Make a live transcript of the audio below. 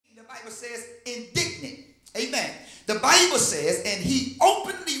Bible says indignant. Amen. The Bible says, and he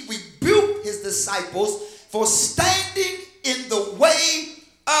openly rebuked his disciples for standing in the way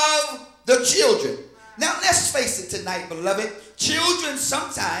of the children. Now let's face it tonight, beloved. Children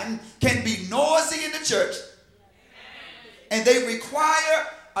sometimes can be noisy in the church, and they require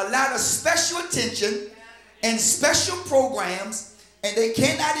a lot of special attention and special programs, and they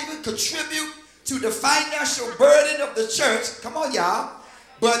cannot even contribute to the financial burden of the church. Come on, y'all.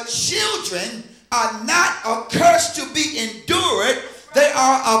 But children are not a curse to be endured. They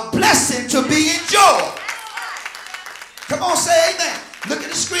are a blessing to be enjoyed. Come on, say amen. Look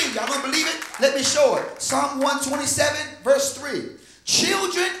at the screen. Y'all don't believe it? Let me show it. Psalm 127, verse 3.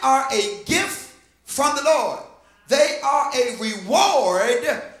 Children are a gift from the Lord. They are a reward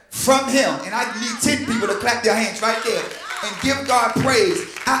from him. And I need 10 people to clap their hands right there and give God praise.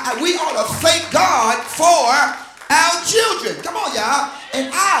 We ought to thank God for our children. Come on, y'all.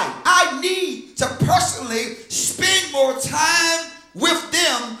 And I need to personally spend more time with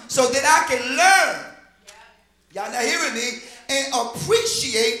them so that I can learn. Y'all not hearing me? And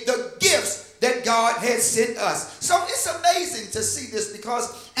appreciate the gifts that God has sent us. So it's amazing to see this,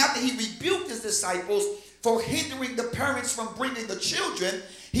 because after he rebuked his disciples for hindering the parents from bringing the children,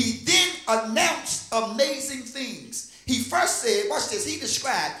 he then announced amazing things. He first said, watch this, he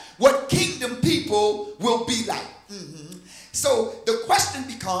described what kingdom people will be like. So the question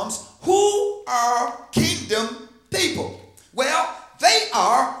becomes, who are kingdom people? Well, they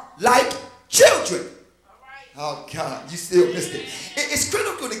are like children. Oh, God, you still missed it. It's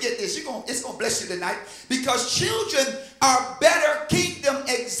critical to get this. It's going to bless you tonight, because children are better kingdom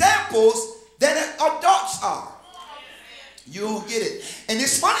examples than adults are. You don't get it. And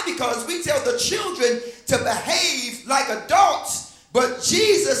it's funny because we tell the children to behave like adults, but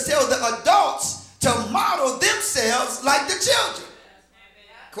Jesus tells the adults to model themselves like the children.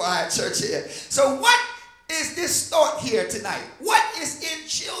 Quiet church here. So what is this thought here tonight? What is in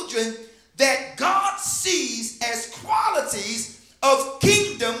children that God sees as qualities of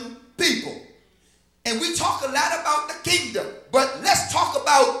kingdom people? And we talk a lot about the kingdom, but let's talk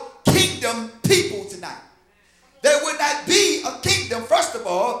about kingdom people tonight. There would not be a kingdom, first of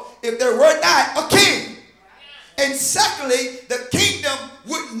all, if there were not a king. And secondly, the kingdom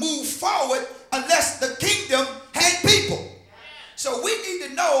wouldn't move forward unless the kingdom had people. So we need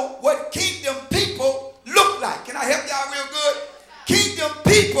to know what kingdom people look like. Can I help y'all real good? Kingdom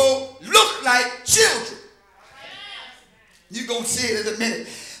people look like children. You're going to see it in a minute.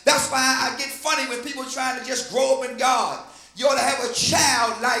 That's why I get funny when people trying to just grow up in God. You ought to have a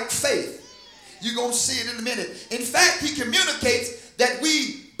childlike faith. You're going to see it in a minute. In fact, he communicates that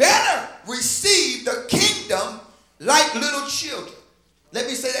we better receive the kingdom like little children. Let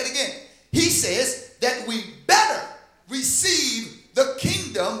me say that again. He says that we better receive the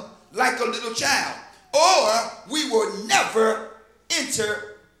kingdom like a little child, or we will never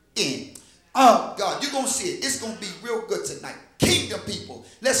enter in. Oh, God, you're going to see it. It's going to be real good tonight. Kingdom people.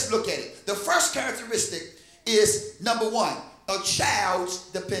 Let's look at it. The first characteristic is, number one, a child's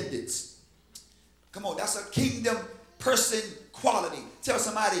dependence. Come on, that's a kingdom person quality. Tell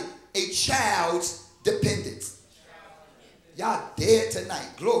somebody, a child's dependence. Y'all dead tonight.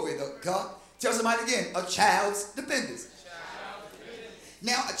 Glory to God. Tell somebody again, a child's dependence.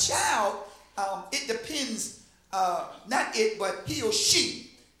 Now, a child, it depends, not it, but he or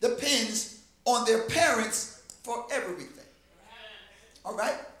she depends on their parents for everything. All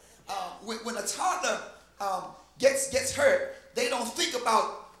right? When a toddler gets hurt, they don't think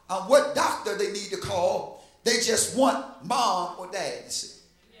about what doctor they need to call. They just want mom or dad to see.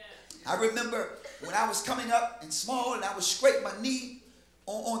 I remember when I was coming up and small, and I would scrape my knee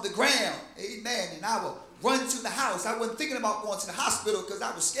on the ground. Amen. And I would run to the house. I wasn't thinking about going to the hospital because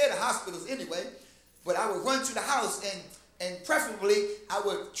I was scared of hospitals anyway. But I would run to the house, and preferably I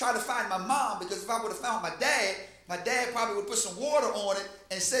would try to find my mom, because if I would have found my dad probably would put some water on it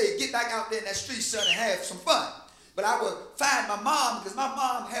and say, get back out there in that street, son, and have some fun. But I would find my mom, because my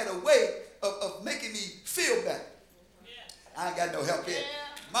mom had a way of making me feel better. I ain't got no help here.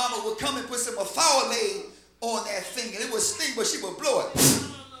 Mama would come and put some Thawlade on that thing, and it would sting, but she would blow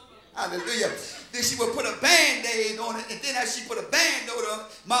it. Hallelujah. Then she would put a Band-Aid on it, and then as she put a Band-Aid on it,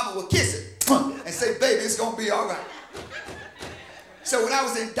 Mama would kiss it and say, baby, it's going to be all right. So when I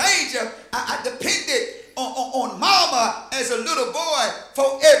was in danger, I depended on Mama as a little boy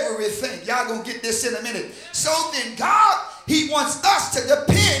for everything. Y'all going to get this in a minute. So then God, he wants us to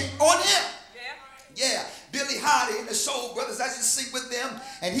depend on him. Yeah. Billy Hardy and the Soul Brothers, I just sing with them,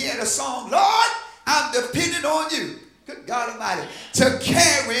 and he had a song, Lord, I'm dependent on you, good God Almighty, to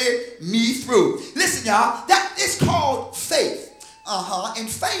carry me through. Listen, y'all, that is called faith. And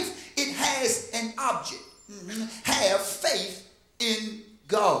faith, it it has an object. Have faith in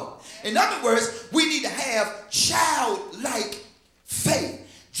God. In other words, we need to have childlike faith.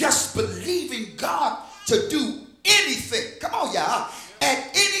 Just believing God to do anything. Come on, y'all. At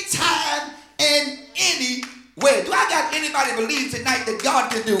any time and anywhere. Do I got anybody believe tonight that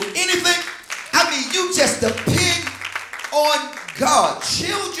God can do anything? I mean, you just depend on God.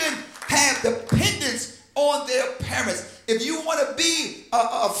 Children have dependence on their parents. If you want to be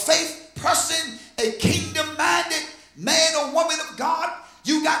a faith person, a kingdom-minded man or woman of God,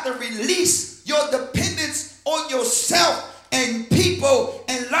 you got to release your dependence on yourself and people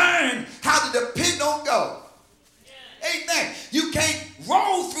and learn how to depend on God. Amen. You can't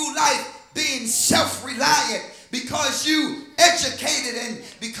roll through life being self-reliant because you educated and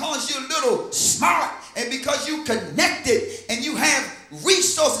because you're a little smart and because you connected and you have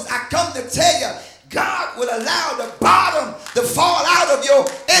resources. I come to tell you, God will allow the bottom to fall out of your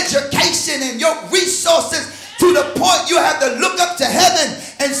education and your resources to the point you have to look up to heaven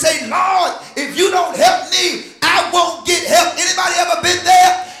and say, Lord, if you don't help me, I won't get help. Anybody ever been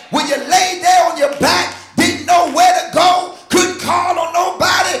there? When you laid there on your back, didn't know where to go, couldn't call on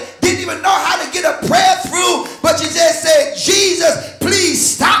nobody, didn't even know how to get a prayer through, but you just said, Jesus, please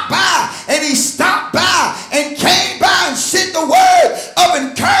stop by. And he stopped by and came by and sent the word of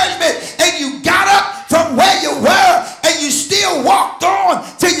encouragement, and you got up from where you were and you still walked on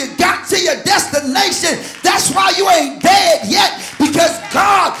till you got to your destination. That's why you ain't dead yet, because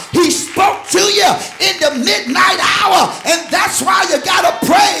God, he spoke to you in the midnight hour, and that's why you got to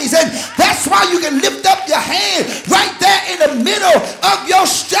praise, and that's why you can lift up your hand right there in the middle of your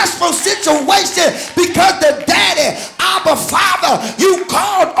stressful situation, because the daddy, Abba Father, you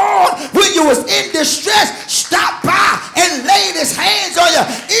called on when you was in distress, stopped by and laid his hands on you.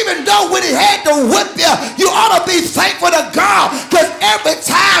 Even though when he had to whip you, you ought to be thankful to God, because every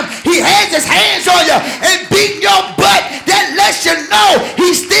time he has his hands on you and beating your butt, that lets you know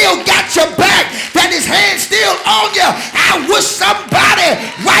he still got your back, that his hand's still on you. I wish somebody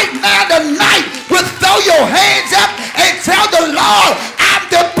right now tonight would throw your hands up and tell the Lord, I'm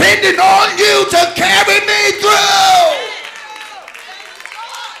depending on you to carry me through.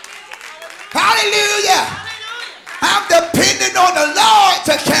 Hallelujah. I'm depending on the Lord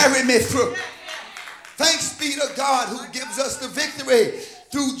to carry me through. Thanks be to God who gives us the victory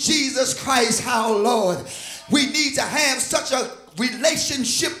through Jesus Christ our Lord. We need to have such a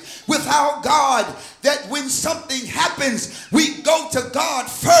relationship with our God that when something happens, we go to God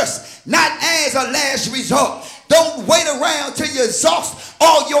first, not as a last resort. Don't wait around till you exhaust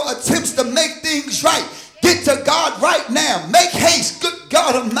all your attempts to make things right. Get to God right now. Make haste, good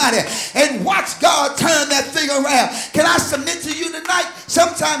God Almighty, and watch God turn that thing around. Can I submit to you tonight?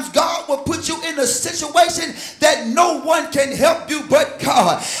 Sometimes God will put you in a situation that no one can help you but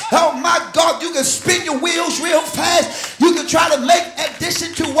God. Oh my God, you can spin your wheels real fast. You can try to make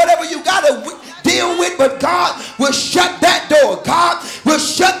addition to whatever you got to deal with, but God will shut that door. God will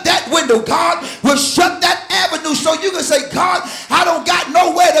shut that window. God will shut that avenue, so you can say, God, I don't got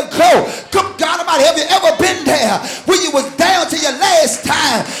nowhere to go. Good God Almighty, have you ever been there when you was down to your last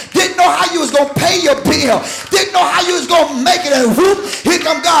time, didn't know how you was going to pay your bill, didn't know how you was going to make it, and whoop, here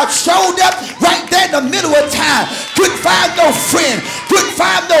come God, showed up right there in the middle of time. Couldn't find no friend, couldn't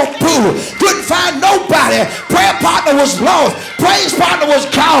find no boo, couldn't find nobody. Prayer partner was lost, praise partner was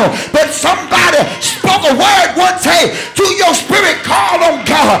gone, but somebody spoke a word one day to your spirit, call on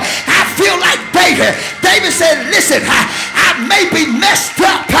God. I feel like David. David said, listen, I may be messed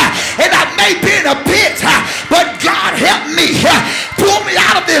up and I may be in a pit, but God help me, pull me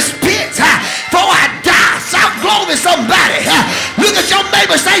out of this pit before I die. Shout glory somebody. Look at your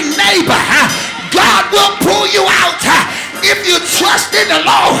neighbor, say, neighbor, God will pull you out if you trust in the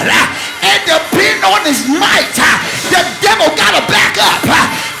Lord and depend on his might. The devil got to back up.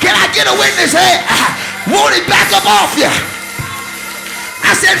 Can I get a witness here? Won't he back up off you?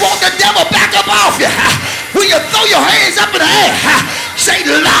 I said, won't the devil back up off you? When you throw your hands up in the air, say,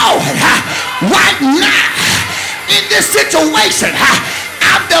 Lord, right now, in this situation,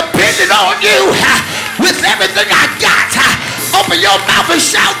 I'm depending on you with everything I got. Open your mouth and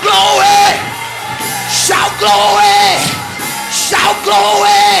shout glory. Shout glory. Shout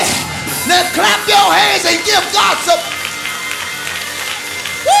glory. Now clap your hands and give God some.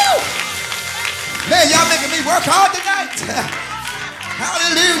 Woo! Man, y'all making me work hard tonight.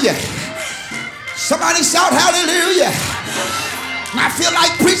 Hallelujah. Somebody shout hallelujah. I feel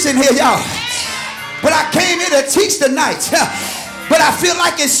like preaching here, y'all. But I came here to teach tonight. But I feel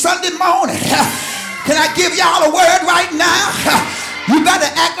like it's Sunday morning. Can I give y'all a word right now? You better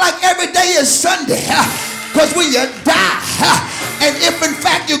act like every day is Sunday. Because when you die, and if in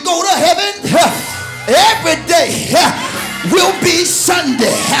fact you go to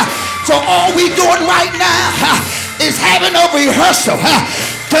we doing right now is having a rehearsal.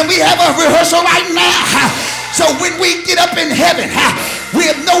 Can we have a rehearsal right now? So when we get up in heaven,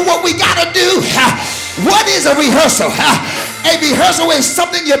 we'll know what we got to do. What is a rehearsal? A rehearsal is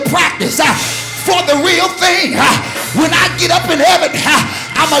something you practice for the real thing. When I get up in heaven,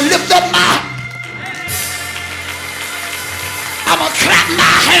 I'm going to lift up I'm going to clap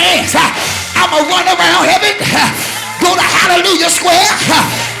my hands. I'm going to run around heaven, go to Hallelujah Square,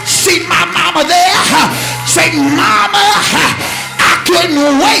 see my mama there, say, Mama, I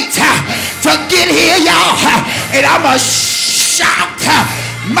couldn't wait to get here, y'all. And I'm going to shout,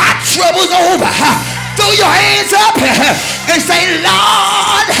 my trouble's over. Throw your hands up and say,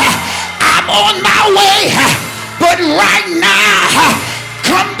 Lord, I'm on my way. But right now,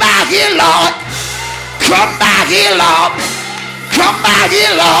 come back here, Lord. Come back here, Lord. Come back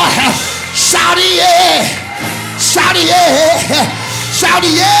here, Lord. Shout it, yeah. Shout it, yeah. Shout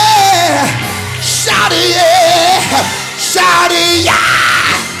it, yeah. Shout it, yeah. Shout it,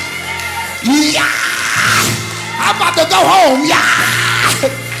 yeah. Yeah. I'm about to go home, yeah.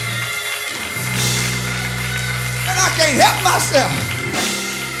 And I can't help myself.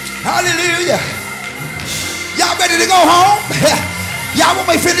 Hallelujah. Y'all ready to go home? Y'all want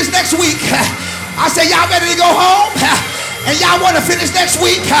me to finish next week? I say, y'all ready to go home? And y'all want to finish next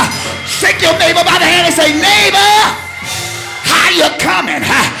week? Shake your neighbor by the hand and say, neighbor, how you coming?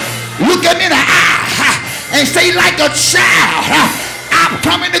 Look him in the eye and say like a child, I'm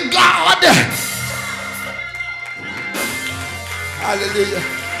coming to God. Hallelujah.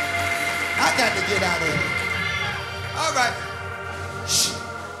 I got to get out of here. All right. Shh.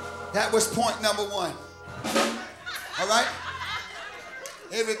 That was point number one. All right?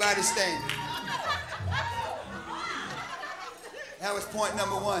 Everybody stand. That was point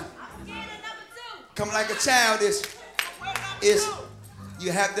number one. Come like a child is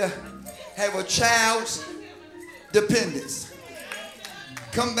you have to have a child's dependence.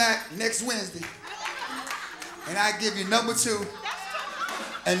 Come back next Wednesday and I give you number 2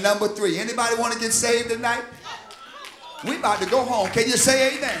 and number 3. Anybody want to get saved tonight? We about to go home. Can you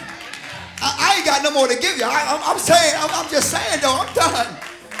say amen? I ain't got no more to give you. I'm just saying though, I'm done.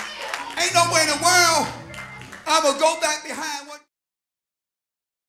 Ain't no way in the world I'm going to go back behind.